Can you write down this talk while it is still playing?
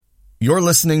You're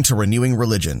listening to Renewing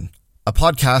Religion, a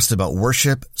podcast about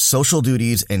worship, social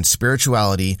duties, and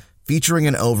spirituality featuring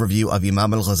an overview of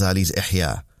Imam al-Ghazali's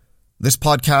Ihya. This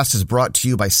podcast is brought to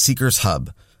you by Seekers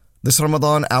Hub. This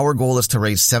Ramadan, our goal is to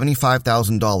raise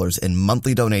 $75,000 in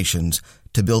monthly donations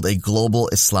to build a global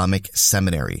Islamic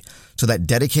seminary so that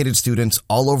dedicated students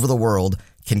all over the world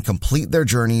can complete their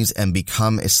journeys and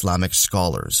become Islamic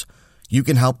scholars. You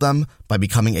can help them by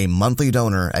becoming a monthly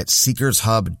donor at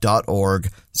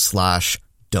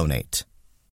seekershub.org/donate.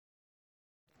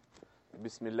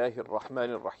 Bismillahir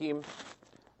Rahmanir Rahim.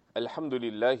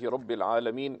 Alhamdulillahi Rabbil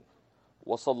Alameen.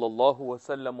 Wa sallallahu wa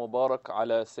sallam wa barak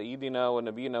ala Sayyidina wa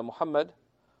Nabina Muhammad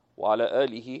wa ala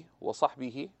alihi wa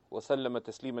sahbihi wa sallama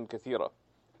tasliman kathira.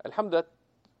 Alhamdulillah,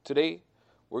 today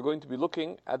we're going to be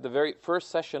looking at the very first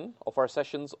session of our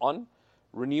sessions on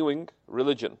renewing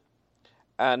religion.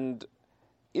 And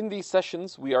in these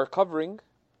sessions, we are covering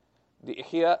the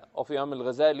Ihya of Imam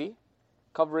al-Ghazali,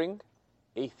 covering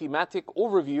a thematic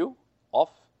overview of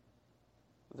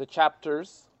the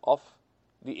chapters of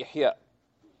the Ihya.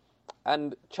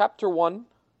 And chapter 1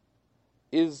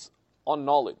 is on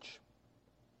knowledge.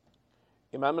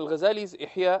 Imam al-Ghazali's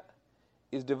Ihya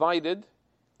is divided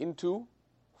into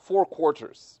 4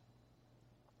 quarters.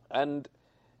 And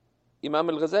Imam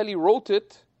al-Ghazali wrote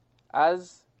it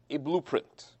as a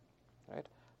blueprint. Right?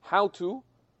 How to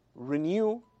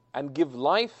renew and give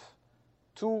life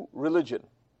to religion.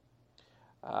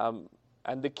 And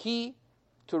the key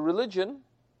to religion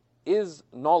is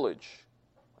knowledge,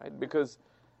 right? Because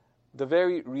the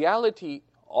very reality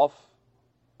of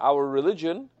our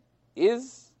religion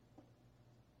is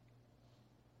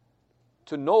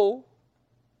to know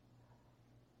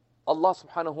Allah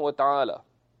subhanahu wa ta'ala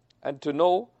and to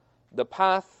know the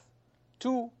path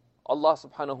to Allah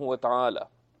subhanahu wa ta'ala.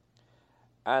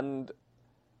 And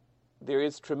there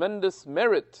is tremendous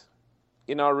merit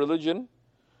in our religion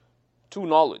to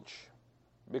knowledge,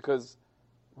 because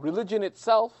religion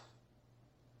itself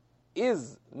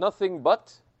is nothing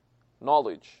but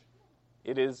knowledge.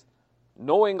 It is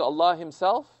knowing Allah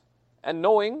Himself and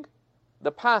knowing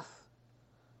the path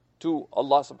to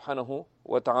Allah subhanahu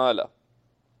wa ta'ala.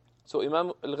 So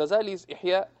Imam al-Ghazali's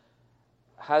Ihya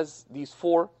has these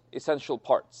 4 essential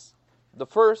parts. The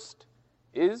first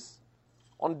is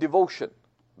on devotion.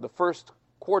 The first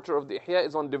quarter of the Ihya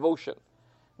is on devotion.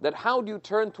 That how do you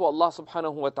turn to Allah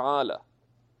subhanahu wa ta'ala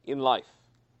in life?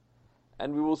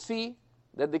 And we will see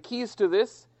that the keys to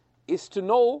this is to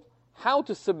know how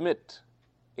to submit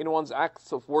in one's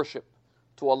acts of worship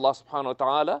to Allah subhanahu wa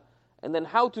ta'ala, and then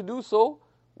how to do so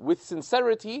with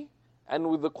sincerity and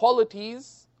with the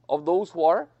qualities of those who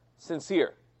are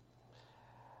sincere.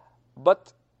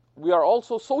 But we are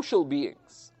also social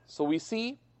beings. So we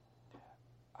see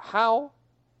how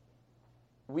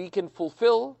we can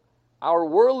fulfill our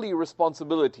worldly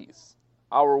responsibilities,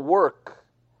 our work,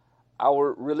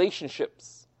 our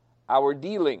relationships, our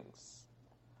dealings,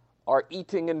 our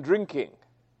eating and drinking,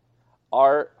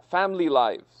 our family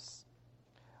lives,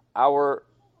 our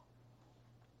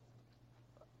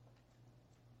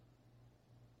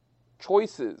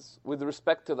choices with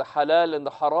respect to the halal and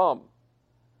the haram,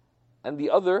 and the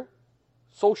other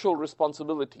social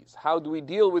responsibilities. How do we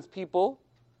deal with people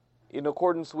in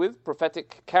accordance with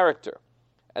prophetic character?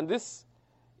 And this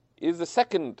is the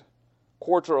second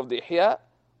quarter of the Ihya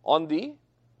on the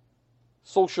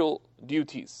social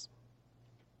duties.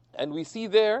 And we see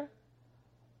there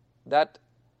that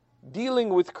dealing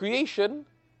with creation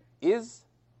is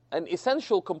an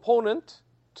essential component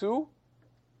to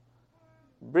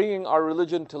bringing our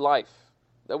religion to life.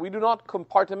 That we do not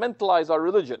compartmentalize our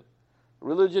religion.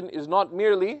 Religion is not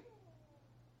merely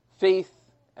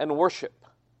faith and worship.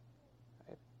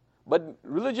 But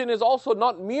religion is also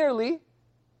not merely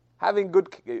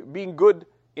being good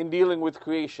in dealing with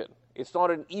creation. It's not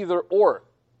an either or.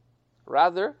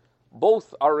 Rather,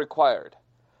 both are required.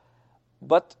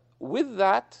 But with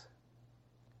that,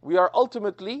 we are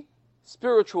ultimately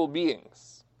spiritual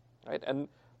beings. Right? And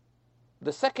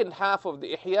the second half of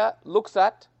the Ihya looks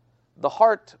at the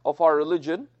heart of our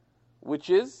religion,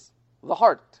 which is the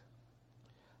heart.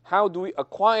 How do we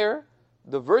acquire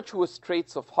the virtuous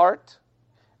traits of heart,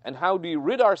 and how do we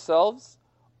rid ourselves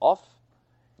of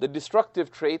the destructive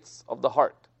traits of the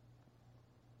heart?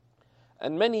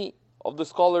 And many of the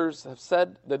scholars have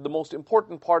said that the most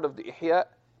important part of the Ihya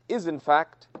is in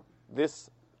fact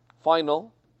this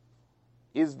final,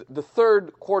 is the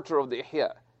third quarter of the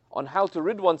Ihya, on how to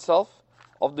rid oneself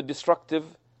of the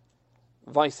destructive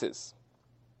vices.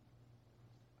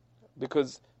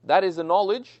 Because that is a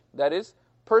knowledge that is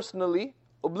personally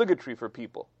obligatory for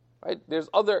people. Right? There's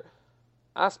other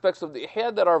aspects of the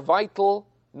Ihya that are vital.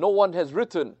 No one has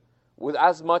written with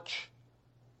as much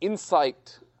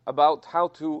insight about how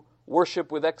to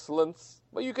worship with excellence,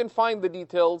 but you can find the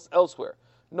details elsewhere.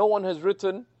 No one has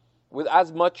written with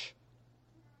as much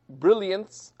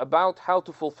brilliance about how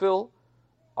to fulfill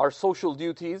our social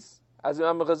duties as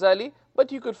Imam Ghazali,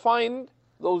 but you could find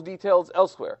those details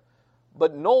elsewhere.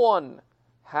 But no one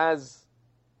has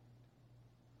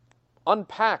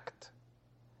unpacked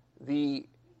the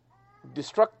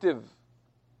destructive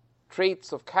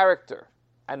traits of character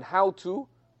and how to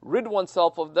rid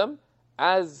oneself of them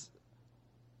as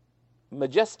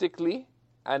majestically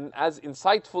and as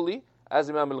insightfully as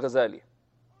Imam al-Ghazali.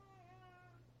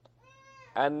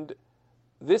 And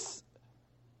this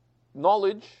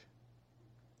knowledge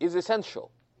is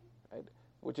essential, right?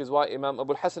 Which is why Imam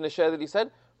Abu al-Hasan al-Shadili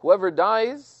said, whoever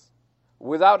dies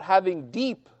without having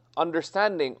deep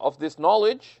understanding of this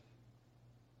knowledge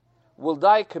will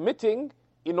die committing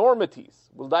enormities,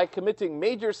 will die committing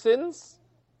major sins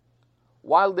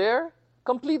while they're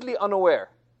completely unaware.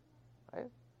 Right?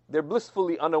 They're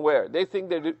blissfully unaware. They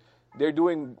think they're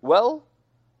doing well,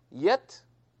 yet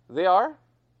they are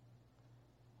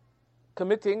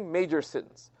committing major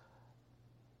sins.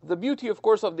 The beauty, of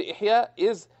course, of the Ihya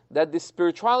is that this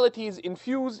spirituality is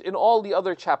infused in all the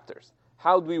other chapters.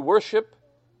 How do we worship,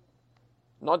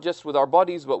 not just with our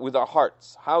bodies, but with our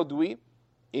hearts? How do we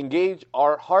engage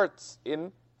our hearts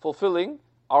in fulfilling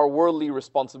our worldly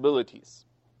responsibilities?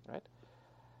 Right?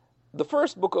 The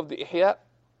first book of the Ihya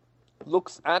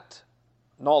looks at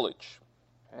knowledge.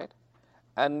 Right?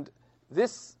 And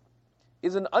this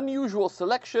is an unusual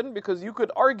selection because you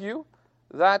could argue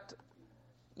that,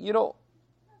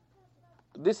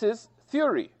 this is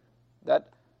theory. That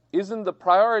isn't the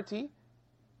priority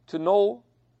to know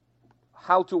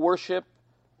how to worship,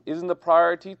 isn't the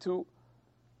priority to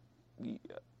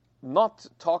not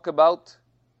talk about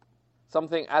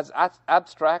something as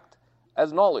abstract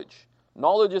as knowledge.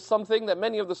 Knowledge is something that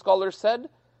many of the scholars said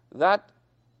that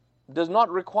does not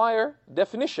require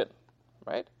definition,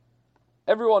 right?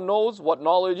 Everyone knows what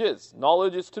knowledge is.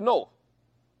 Knowledge is to know,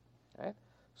 right?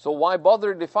 So why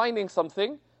bother defining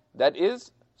something that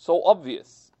is so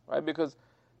obvious, right? Because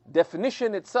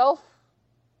definition itself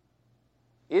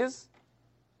is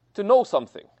to know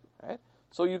something, right?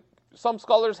 So some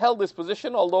scholars held this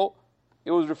position, although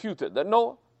it was refuted, that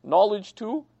no, knowledge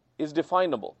too is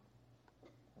definable,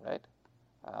 right?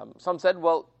 Some said,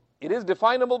 well, it is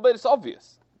definable, but it's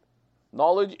obvious.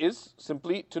 Knowledge is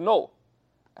simply to know.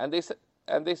 And they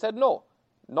said, no,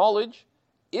 knowledge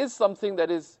is something that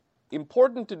is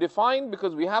important to define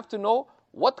because we have to know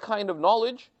what kind of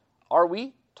knowledge are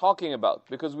we talking about.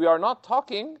 Because we are not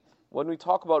talking, when we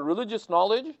talk about religious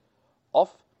knowledge, of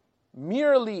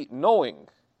merely knowing,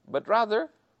 but rather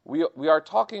we are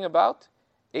talking about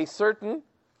a certain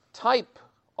type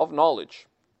of knowledge.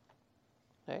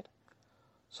 Right?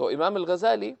 So Imam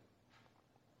al-Ghazali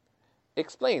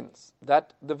explains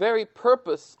that the very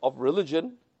purpose of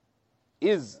religion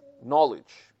is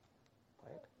knowledge.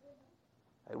 Right?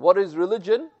 And what is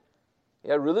religion?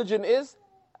 Religion is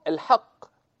al-haq.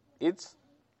 It's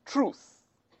truth.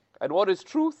 And what is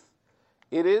truth?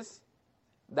 It is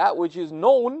that which is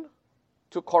known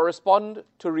to correspond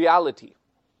to reality.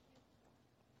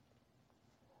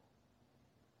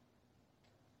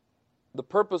 The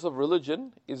purpose of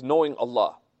religion is knowing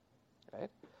Allah. Right?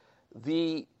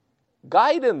 The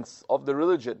guidance of the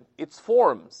religion, its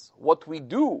forms, what we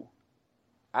do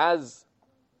as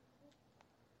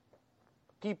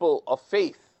people of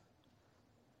faith,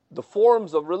 the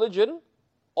forms of religion,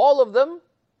 all of them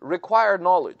require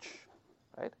knowledge.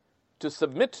 Right? To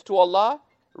submit to Allah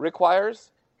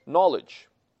requires knowledge.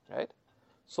 Right?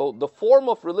 So the form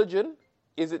of religion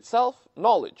is itself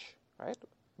knowledge. Right?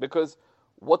 Because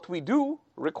what we do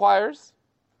requires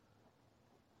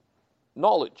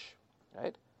knowledge.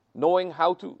 Right? Knowing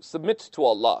how to submit to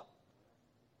Allah.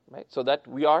 Right? So that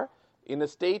we are in a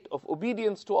state of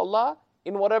obedience to Allah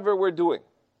in whatever we're doing.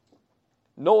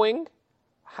 Knowing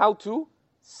how to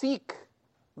seek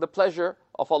the pleasure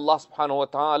of Allah subhanahu wa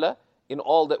ta'ala in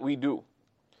all that we do.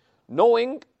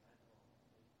 Knowing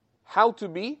how to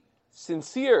be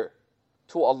sincere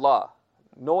to Allah.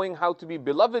 Knowing how to be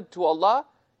beloved to Allah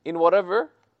in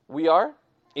whatever we are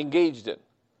engaged in.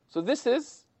 So this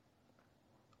is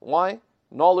why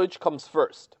knowledge comes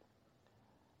first.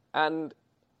 And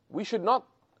we should not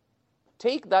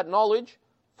take that knowledge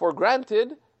for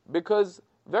granted because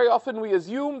very often we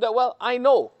assume that, well, I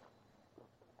know.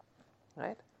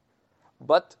 Right?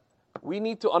 But we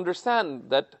need to understand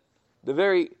that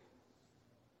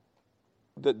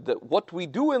what we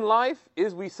do in life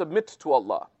is we submit to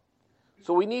Allah.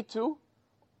 So we need to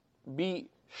be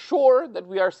sure that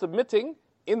we are submitting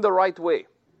in the right way.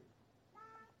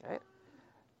 right?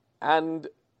 And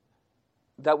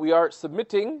that we are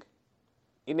submitting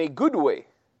in a good way,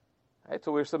 right?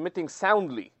 So we're submitting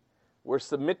soundly, we're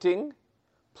submitting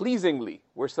pleasingly,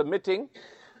 we're submitting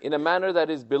in a manner that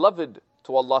is beloved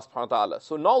to Allah subhanahu wa ta'ala.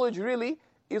 So knowledge really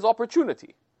is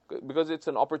opportunity, because it's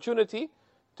an opportunity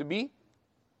to be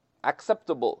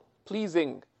acceptable,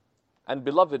 pleasing, and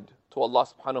beloved to Allah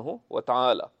subhanahu wa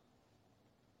ta'ala.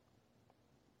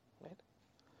 Right?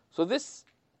 So this,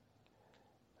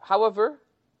 however,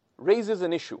 raises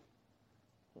an issue.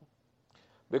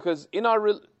 Because in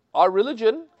our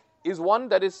religion is one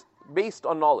that is based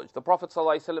on knowledge. The Prophet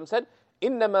ﷺ said,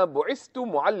 إِنَّمَا بُعِثْتُ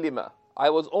مُعَلِّمًا, I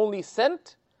was only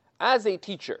sent as a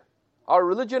teacher. Our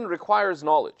religion requires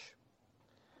knowledge.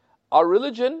 Our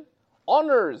religion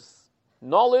honors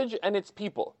knowledge and its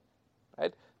people.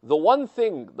 Right? The one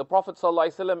thing the Prophet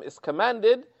ﷺ is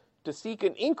commanded to seek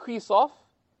an increase of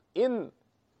in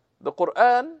the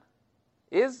Quran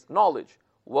is knowledge.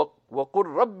 وَقُلْ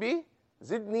رَبِّ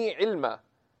زِدْنِي عِلْمًا.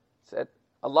 Said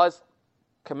Allah is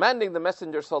commanding the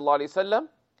Messenger ﷺ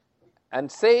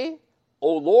and say,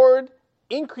 O Lord,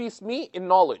 increase me in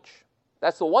knowledge.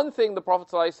 That's the one thing the Prophet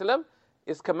ﷺ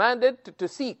is commanded to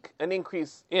seek an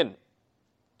increase in.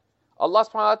 Allah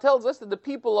subhanahu wa ta'ala tells us that the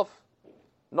people of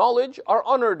knowledge are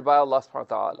honored by Allah subhanahu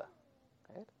wa ta'ala.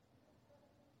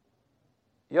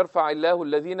 يَرْفَعِ اللَّهُ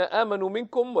الَّذِينَ آمَنُوا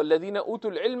مِنْكُمْ وَالَّذِينَ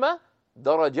أُوتُوا الْعِلْمَ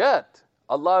دَرَجَاتٍ.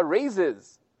 Allah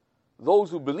raises those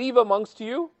who believe amongst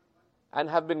you and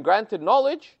have been granted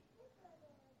knowledge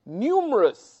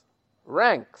numerous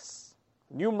ranks,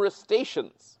 numerous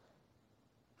stations.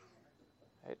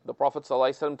 Right? The Prophet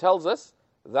ﷺ tells us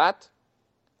that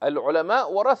al-ulama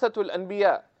warathatul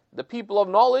anbiya, the people of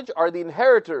knowledge are the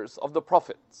inheritors of the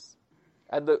prophets,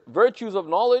 and the virtues of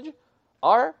knowledge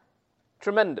are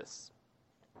tremendous.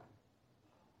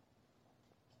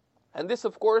 And this,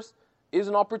 of course, is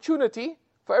an opportunity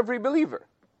for every believer.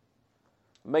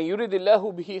 مَنْ يُرِدِ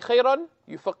اللَّهُ بِهِ خَيْرًا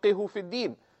يُفَقِّهُ فِي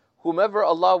الدِّينِ. Whomever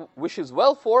Allah wishes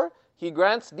well for, He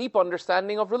grants deep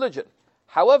understanding of religion.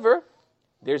 However,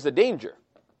 there's a danger.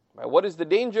 Right? What is the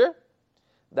danger?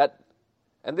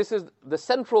 And this is the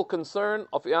central concern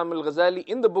of Imam al-Ghazali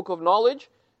in the Book of Knowledge,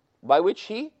 by which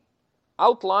he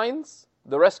outlines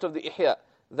the rest of the Ihya.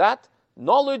 That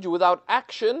knowledge without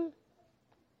action,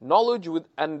 knowledge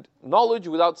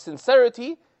without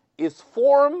sincerity is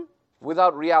form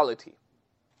without reality.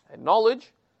 And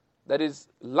knowledge that is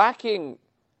lacking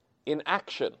in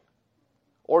action,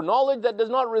 or knowledge that does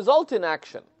not result in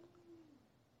action,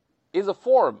 is a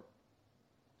form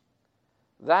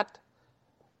that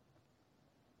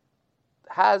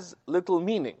has little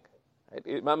meaning.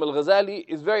 Right? Imam al-Ghazali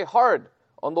is very hard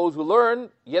on those who learn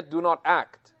yet do not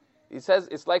act. He says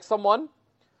it's like someone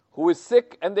who is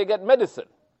sick and they get medicine.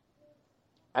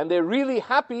 And they're really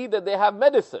happy that they have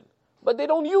medicine, but they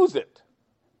don't use it.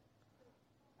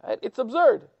 Right? It's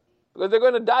absurd, because they're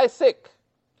going to die sick.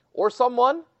 Or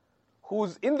someone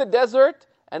who's in the desert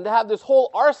and they have this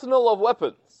whole arsenal of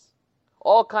weapons,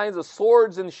 all kinds of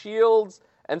swords and shields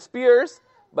and spears,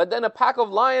 but then a pack of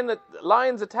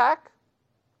lions attack,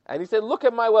 and he said, look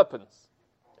at my weapons.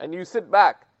 And you sit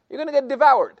back. You're going to get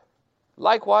devoured.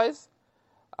 Likewise,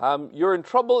 you're in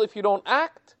trouble if you don't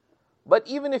act, but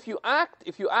even if you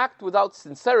act without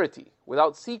sincerity,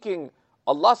 without seeking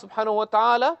Allah subhanahu wa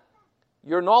ta'ala,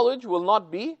 your knowledge will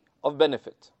not be of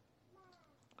benefit.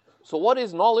 So what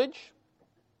is knowledge?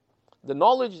 The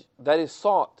knowledge that is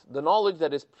sought, the knowledge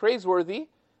that is praiseworthy,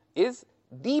 is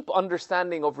deep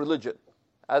understanding of religion.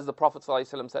 As the Prophet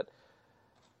ﷺ said,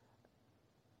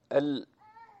 مَنْ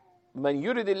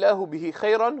يُرِدِ اللَّهُ بِهِ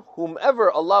خَيْرًا,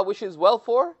 whomever Allah wishes well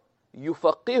for,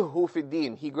 يُفَقِّهُ فِي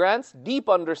الدِّينِ, He grants deep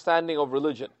understanding of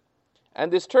religion.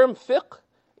 And this term fiqh,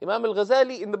 Imam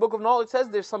al-Ghazali in the Book of Knowledge says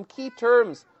there's some key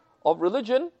terms of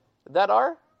religion that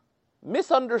are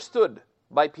misunderstood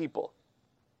by people.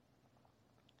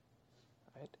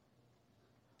 Right?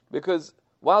 Because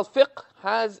while fiqh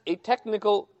has a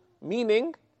technical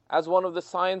meaning as one of the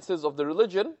sciences of the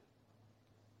religion,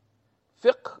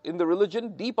 fiqh in the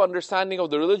religion, deep understanding of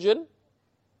the religion,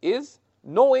 is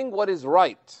knowing what is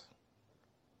right,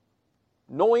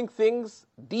 knowing things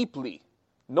deeply,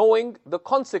 knowing the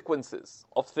consequences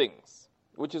of things.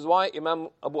 Which is why Imam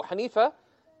Abu Hanifa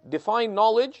defined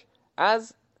knowledge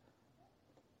as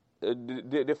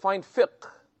defined fiqh.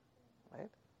 Right?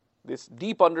 This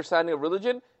deep understanding of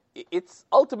religion, it's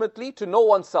ultimately to know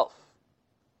oneself.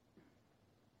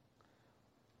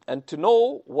 And to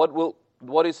know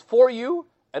what is for you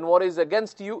and what is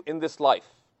against you in this life.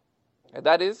 And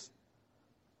that is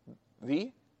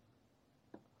the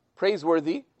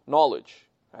praiseworthy knowledge.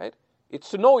 Right? It's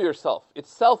to know yourself. It's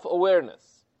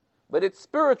self-awareness. but it's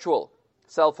spiritual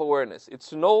self-awareness. It's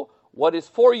to know what is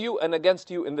for you and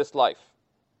against you in this life.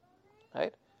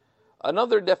 Right?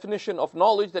 Another definition of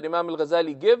knowledge that Imam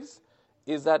al-Ghazali gives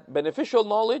is that beneficial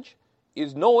knowledge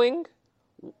is knowing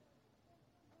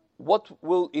what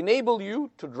will enable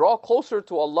you to draw closer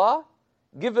to Allah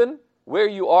given where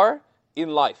you are in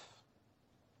life.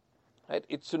 Right?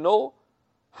 It's to know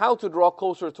how to draw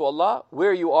closer to Allah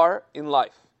where you are in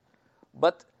life.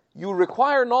 But you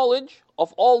require knowledge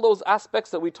of all those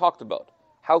aspects that we talked about.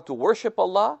 How to worship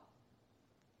Allah.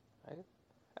 Right?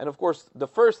 And of course, the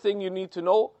first thing you need to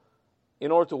know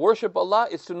in order to worship Allah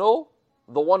is to know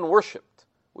the one worshipped,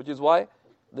 which is why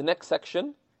the next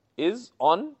section is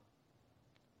on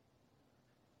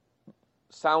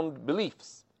sound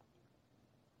beliefs.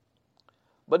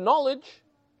 But knowledge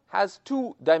has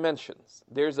two dimensions.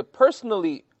 There's a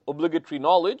personally obligatory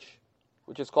knowledge,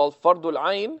 which is called fardul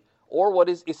ayn, or what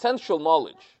is essential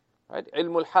knowledge, right?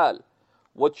 Ilmul hal.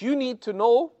 What you need to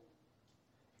know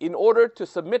in order to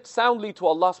submit soundly to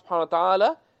Allah subhanahu wa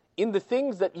ta'ala in the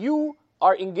things that you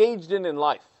are engaged in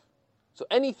life. So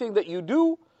anything that you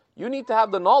do, you need to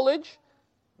have the knowledge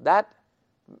that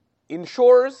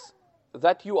ensures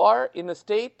that you are in a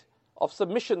state of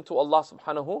submission to Allah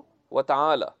subhanahu wa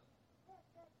ta'ala.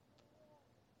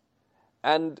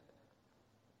 And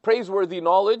praiseworthy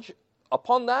knowledge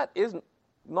upon that is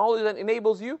knowledge that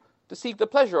enables you to seek the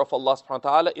pleasure of Allah subhanahu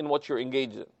wa ta'ala in what you're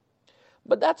engaged in.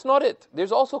 But that's not it.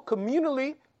 There's also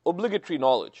communally obligatory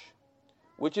knowledge,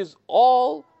 which is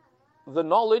all the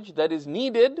knowledge that is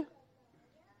needed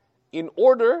in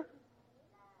order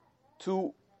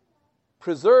to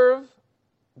preserve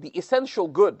the essential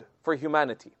good for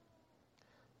humanity.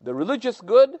 The religious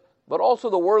good, but also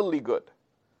the worldly good.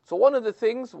 So one of the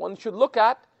things one should look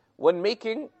at when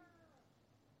making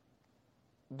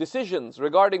decisions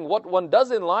regarding what one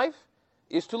does in life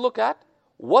is to look at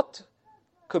what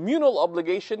communal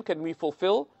obligation can we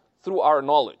fulfill through our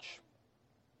knowledge.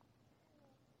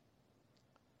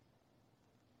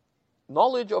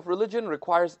 Knowledge of religion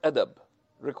requires adab,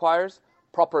 requires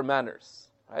proper manners,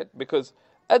 right? Because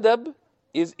adab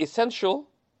is essential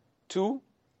to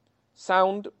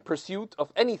sound pursuit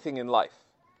of anything in life.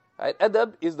 Right?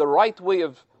 Adab is the right way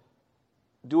of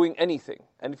doing anything.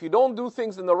 And if you don't do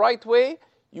things in the right way,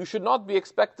 you should not be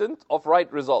expectant of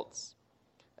right results.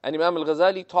 And Imam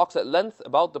al-Ghazali talks at length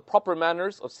about the proper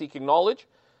manners of seeking knowledge.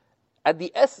 At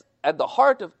the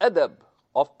heart of adab,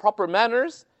 of proper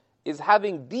manners, is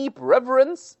having deep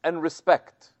reverence and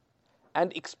respect,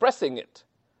 and expressing it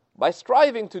by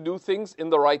striving to do things in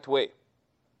the right way.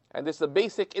 And this is a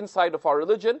basic insight of our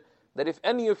religion, that if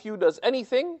any of you does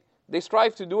anything, they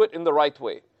strive to do it in the right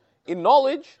way. In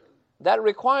knowledge, that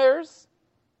requires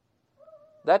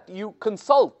that you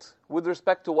consult with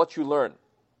respect to what you learn,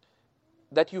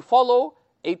 that you follow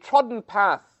a trodden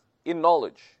path in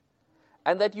knowledge,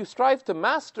 and that you strive to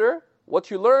master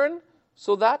what you learn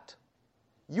so that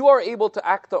you are able to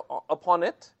act upon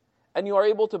it and you are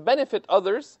able to benefit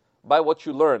others by what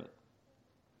you learn.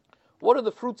 What are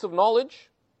the fruits of knowledge?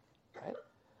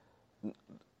 Right?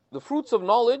 The fruits of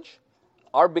knowledge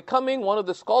are becoming one of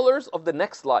the scholars of the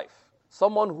next life,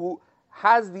 someone who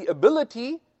has the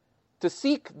ability to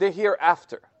seek the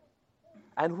hereafter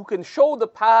and who can show the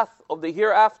path of the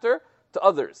hereafter to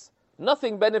others.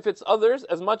 Nothing benefits others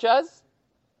as much as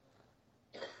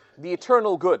the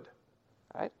eternal good.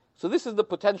 Right? So this is the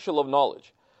potential of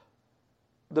knowledge.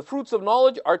 The fruits of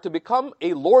knowledge are to become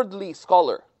a lordly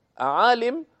scholar, a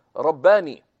alim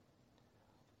Rabbani,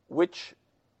 which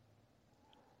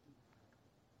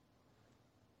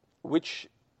Allah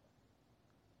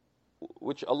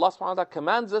subhanahu wa ta'ala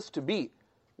commands us to be,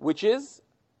 which is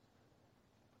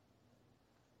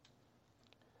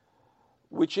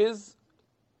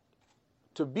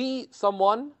to be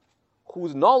someone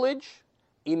whose knowledge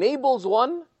enables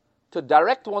one to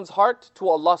direct one's heart to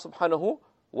Allah subhanahu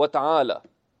wa ta'ala.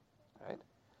 Right?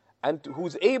 And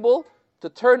who's able to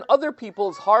turn other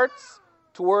people's hearts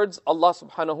towards Allah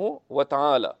subhanahu wa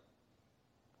ta'ala.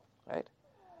 Right?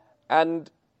 And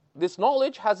this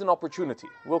knowledge has an opportunity.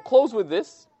 We'll close with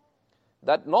this,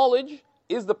 that knowledge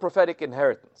is the prophetic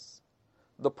inheritance.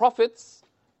 The prophets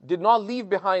did not leave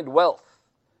behind wealth.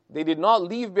 They did not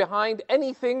leave behind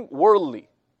anything worldly.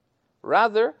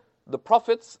 Rather, the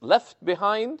prophets left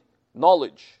behind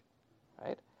knowledge.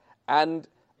 Right? And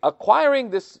acquiring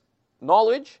this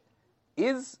knowledge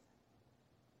is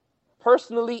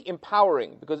personally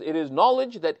empowering, because it is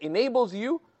knowledge that enables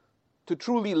you to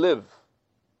truly live.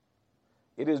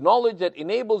 It is knowledge that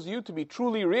enables you to be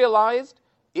truly realized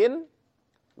in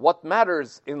what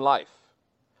matters in life.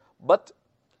 But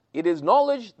it is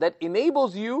knowledge that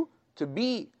enables you to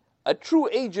be a true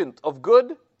agent of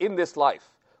good in this life.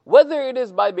 Whether it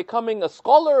is by becoming a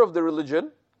scholar of the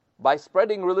religion, by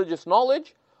spreading religious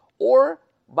knowledge, or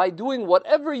by doing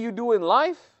whatever you do in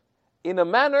life in a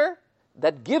manner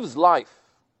that gives life.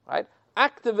 Right?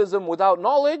 Activism without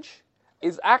knowledge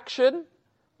is action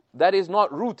that is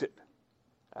not rooted.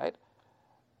 Right?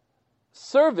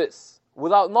 Service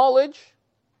without knowledge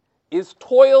is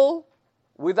toil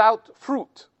without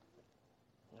fruit.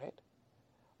 Right?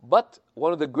 But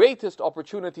one of the greatest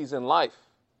opportunities in life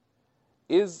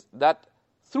is that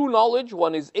through knowledge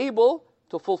one is able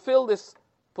to fulfill this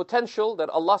potential that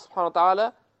Allah subhanahu wa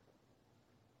ta'ala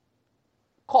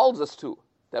calls us to.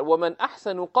 That وَمَنْ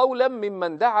أَحْسَنُ قَوْلًا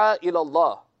مِمَّنْ دَعَا إِلَى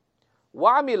اللَّهِ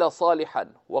وَعَمِلَ صَالِحًا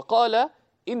وَقَالَ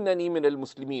إِنَّنِي مِنَ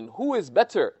الْمُسْلِمِينَ. Who is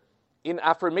better in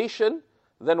affirmation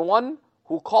than one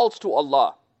who calls to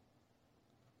Allah,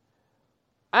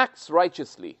 acts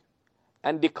righteously,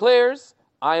 and declares,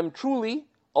 I am truly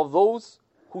of those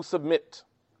who submit.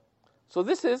 So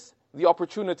this is the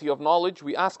opportunity of knowledge.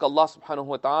 We ask Allah subhanahu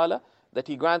wa ta'ala that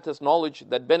He grant us knowledge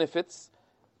that benefits,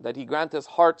 that He grant us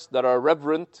hearts that are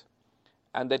reverent,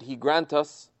 and that He grant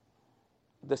us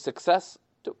the success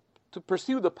to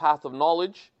pursue the path of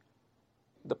knowledge,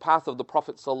 the path of the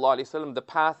Prophet sallallahu alaihi wasallam, the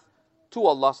path to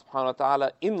Allah subhanahu wa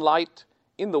ta'ala in light,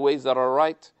 in the ways that are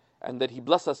right, and that He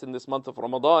bless us in this month of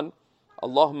Ramadan.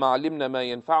 Allahumma alimna ma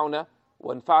yanfa'una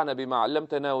وانفعنا بما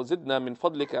علمتنا وزدنا من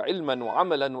فضلك علما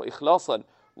وعملا وإخلاصا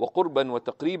وقربا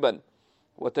وتقريبا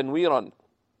وتنويرا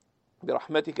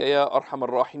برحمتك يا أرحم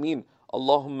الراحمين.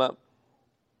 اللهم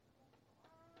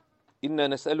إنا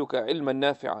نسألك علما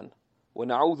نافعا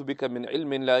ونعوذ بك من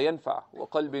علم لا ينفع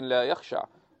وقلب لا يخشع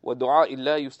ودعاء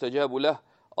لا يستجاب له.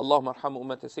 اللهم ارحم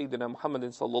أمة سيدنا محمد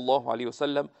صلى الله عليه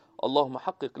وسلم. اللهم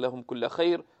حقق لهم كل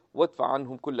خير وادفع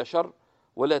عنهم كل شر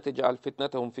ولا تجعل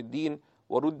فتنتهم في الدين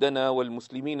وردنا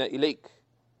والمسلمين إليك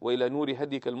وإلى نور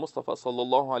هديك المصطفى صلى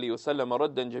الله عليه وسلم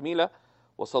ردا جميلا.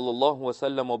 وصلى الله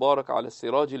وسلم وبارك على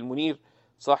السراج المنير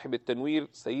صاحب التنوير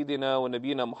سيدنا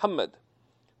ونبينا محمد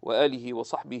وآله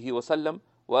وصحبه وسلم.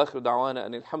 وآخر دعوانا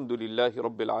أن الحمد لله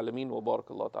رب العالمين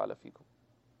وبارك الله تعالى فيكم.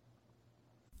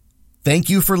 Thank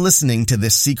you for listening to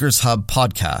this Seekers Hub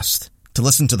podcast. To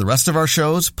listen to the rest of our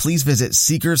shows, please visit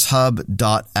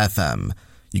seekershub.fm.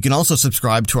 You can also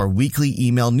subscribe to our weekly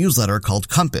email newsletter called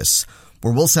Compass,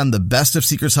 where we'll send the best of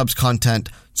Seekers Hub's content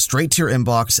straight to your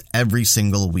inbox every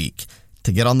single week.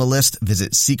 To get on the list,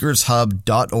 visit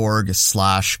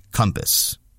seekershub.org/compass.